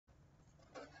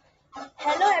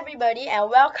everybody, and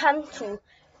welcome to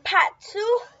part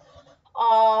 2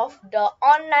 of the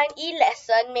online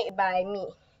e-lesson made by me.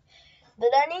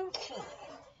 The learning key,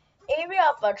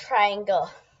 area of a triangle.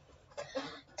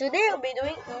 Today we'll be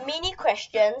doing mini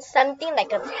questions, something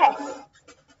like a test.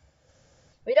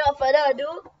 Without further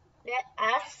ado, let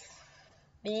us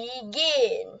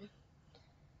begin.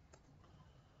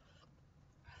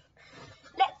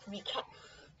 Let's recap.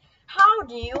 How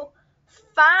do you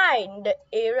find the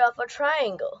area of a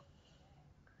triangle?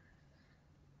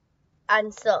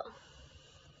 Answer.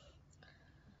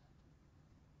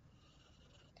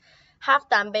 Half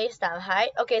times base times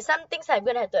height. Okay, some things I'm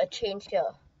gonna have to change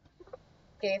here.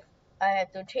 Okay, I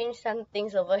have to change some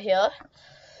things over here.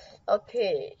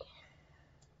 Okay.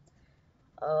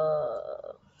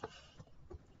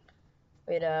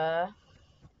 Wait.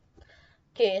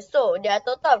 Okay, so there are a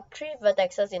total of 3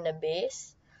 vertices in the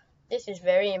base. This is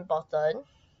very important.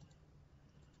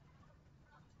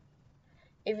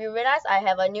 If you realize I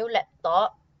have a new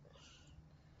laptop,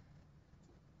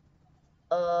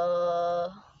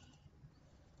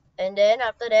 and then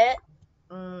after that,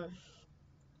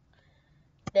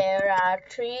 there are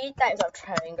 3 types of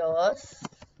triangles.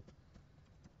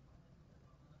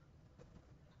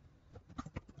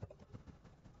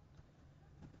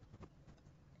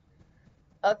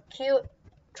 Acute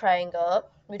triangle,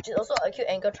 which is also acute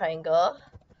angle triangle.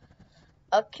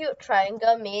 Acute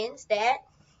triangle means that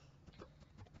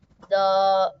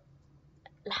the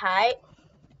height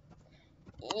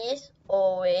is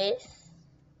always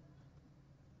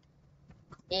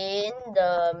in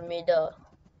the middle.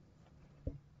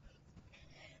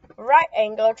 Right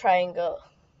angle triangle.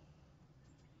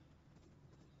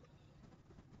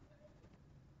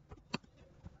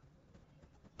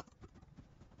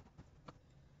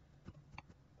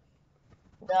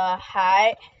 The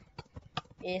height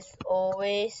is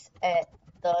always at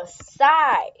the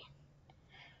side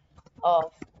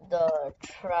of the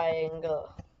triangle.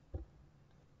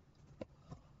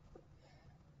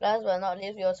 Last but not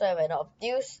least, we also have an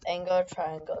obtuse angle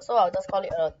triangle. So I'll just call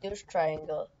it an obtuse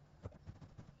triangle.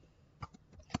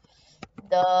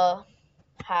 The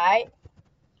height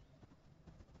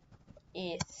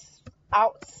is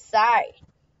outside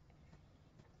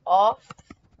of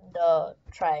the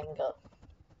triangle.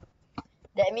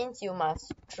 That means you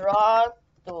must draw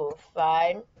to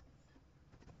find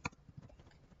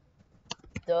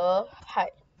the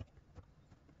height.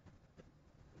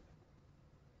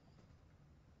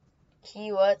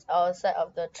 Keywords outside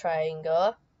of the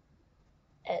triangle,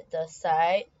 at the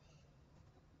side.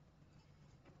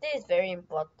 This is very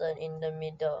important, in the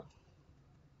middle.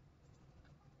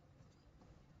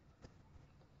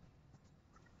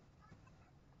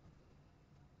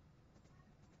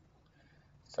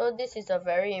 So this is a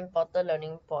very important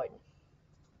learning point.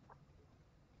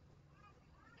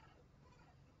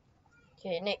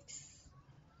 Okay, next.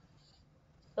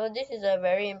 So this is a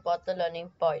very important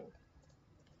learning point.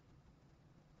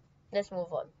 Let's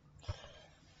move on.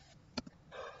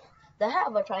 The height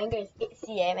of a triangle is 8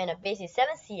 cm and the base is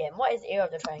 7 cm. What is the area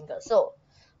of the triangle? So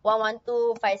 1, 1,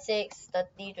 2, 5, 6,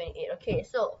 30, 28. Okay,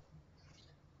 so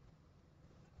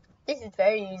this is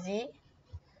very easy.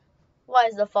 What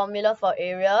is the formula for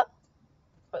area?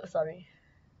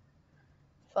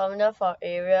 Formula for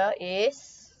area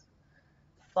is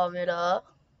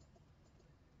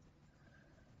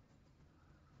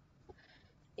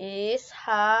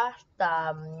half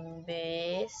times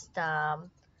base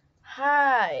times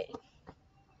height.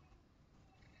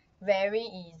 Very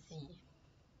easy.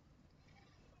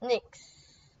 Next.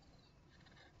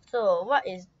 So what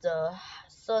is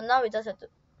so now we just have to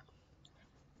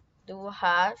do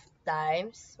half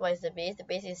times, what is the base? The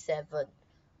base is 7.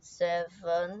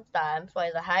 7 times, what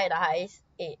is the height? The height is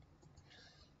 8.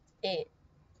 8.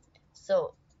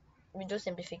 So we do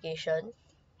simplification.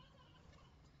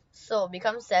 So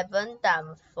becomes 7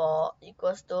 times 4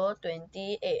 equals to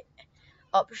 28.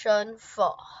 Option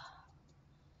 4.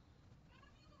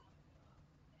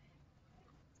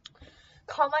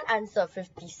 Common answer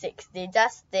 56. They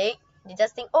just think,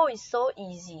 oh, it's so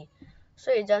easy.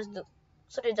 So they just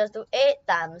do 8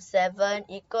 times 7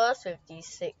 equals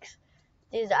 56.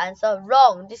 This is the answer.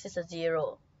 Wrong. This is a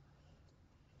 0.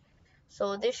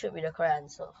 So this should be the correct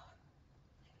answer.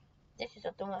 This is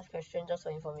a 2 marks question, just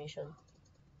for information.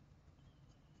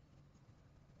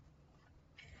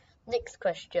 Next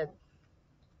question.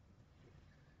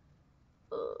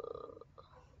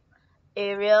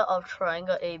 Area of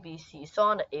triangle ABC. So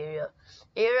on the area.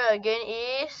 Area again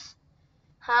is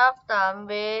half times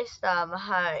base times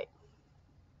height.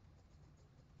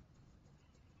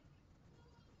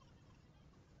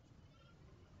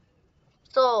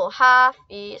 So half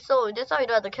is, so that's why we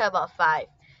don't have to care about 5.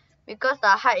 Because the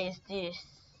height is this.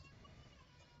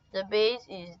 The base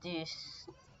is this.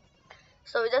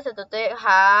 So we just have to take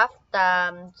half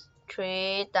times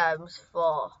 3 times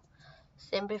 4.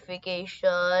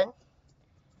 Simplification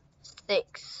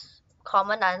 6.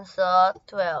 Common answer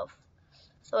 12.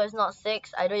 So it's not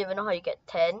 6. I don't even know how you get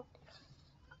 10.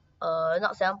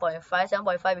 Not 7.5.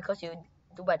 7.5 because you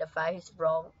do by the 5 is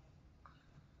wrong.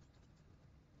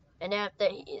 And then after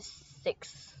it is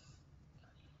 6.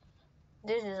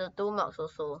 This is a 2 marks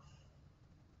also.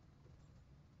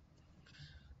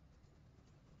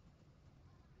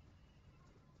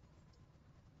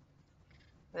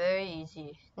 Very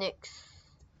easy. Next.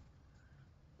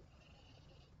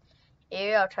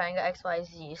 Area of triangle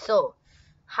XYZ. So,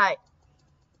 height,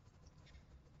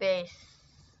 base.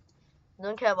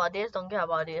 Don't care about this, don't care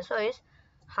about this. So it's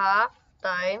half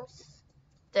times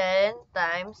 10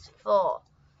 times 4,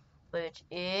 which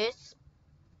is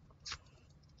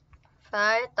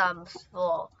 5 times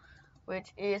 4,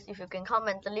 which is, if you can count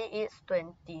mentally, it's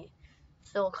 20.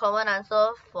 So common answer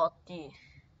 40.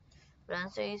 The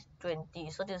answer is 20.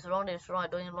 So this is wrong, this is wrong. I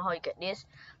don't even know how you get this.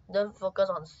 Don't focus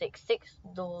on 6. 6,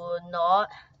 do not.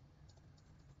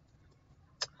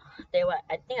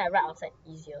 I think I write outside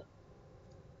easier.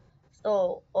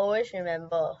 So always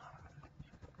remember,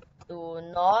 do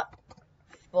not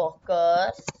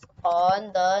focus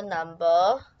on the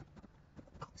number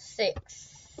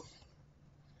 6.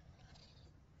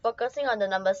 Focusing on the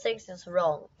number 6 is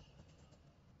wrong.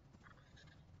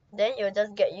 Then it will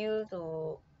just get you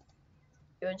to,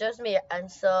 it will just make your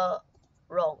answer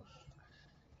wrong.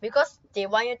 Because they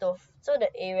want you to, so the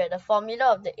area, the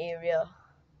formula of the area,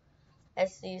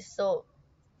 as is, so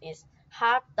is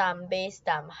half times base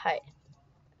times height.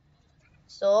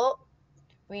 So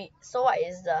what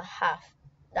is the half?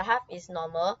 The half is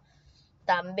normal,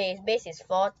 times base is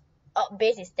 4,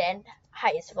 base is 10,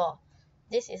 height is 4.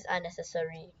 This is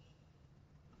unnecessary.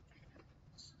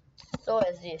 So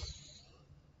is this.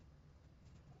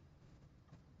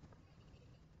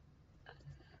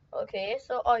 Okay,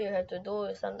 so all you have to do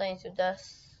is sometimes you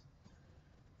just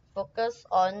focus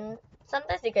on,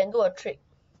 sometimes you can do a trick.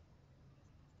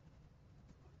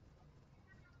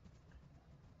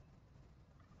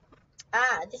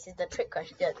 This is the trick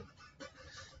question.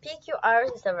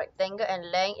 PQR is a rectangle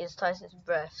and length is twice its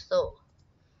breadth. So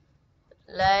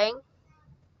length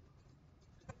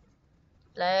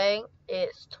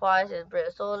is twice its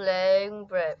breadth. So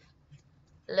length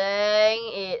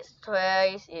is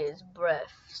twice its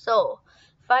breadth. So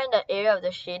find the area of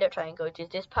the shaded triangle, which is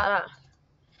this part.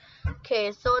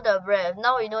 Okay, so the breadth.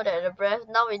 Now we know that the breadth.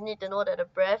 Now we need to know that the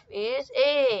breadth is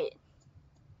 8.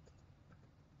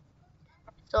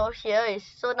 So here is,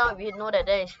 so now we know that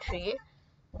there is 3.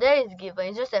 There is given,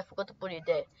 it's just I forgot to put it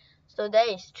there. So there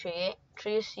is 3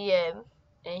 cm,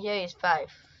 and here is 5.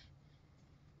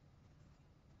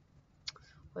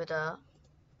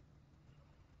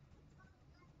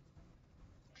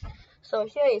 So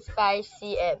here is 5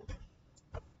 cm.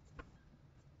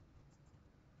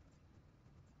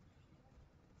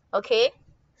 Okay,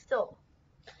 so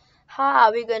how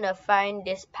are we gonna find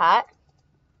this part?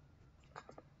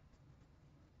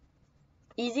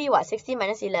 Easy, what? 60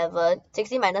 minus 11,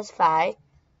 60 minus 5,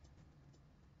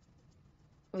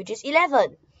 which is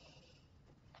 11.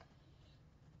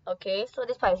 Okay, so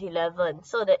this part is 11.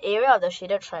 So the area of the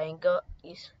shaded triangle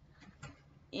is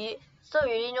so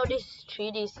we already know this is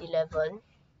 3, this is 11.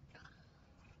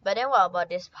 But then what about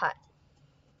this part?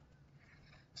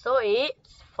 So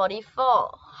it's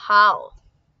 44. How?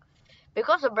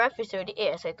 Because the breadth is already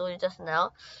 8, as I told you just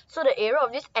now. So the area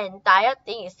of this entire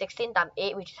thing is 16 times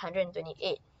 8, which is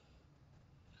 128.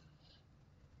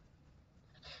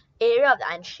 Area of the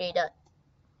unshaded.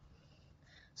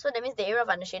 So that means the area of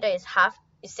unshaded is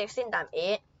 16 times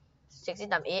 8. 16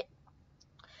 times 8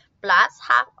 plus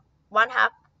 1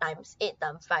 half times 8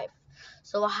 times 5.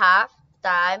 So half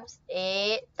times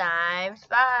 8 times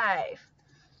 5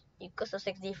 equals to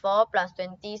 64 plus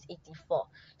 20 is 84.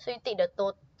 So you take the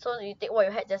total, so you take what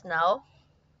you had just now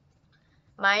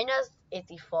minus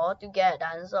 84 to get the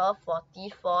answer of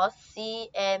 44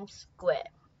 cm squared.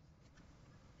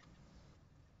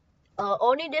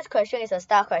 Only this question is a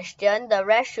star question. The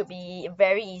rest should be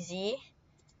very easy.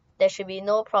 There should be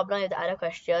no problem with the other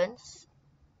questions.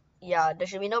 Yeah, there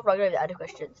should be no problem with the other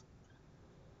questions.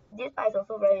 This part is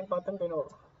also very important to know.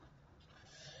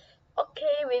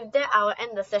 Okay, with that, I will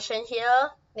end the session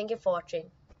here. Thank you for watching.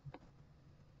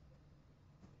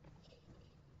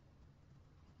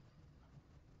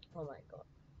 Oh my god.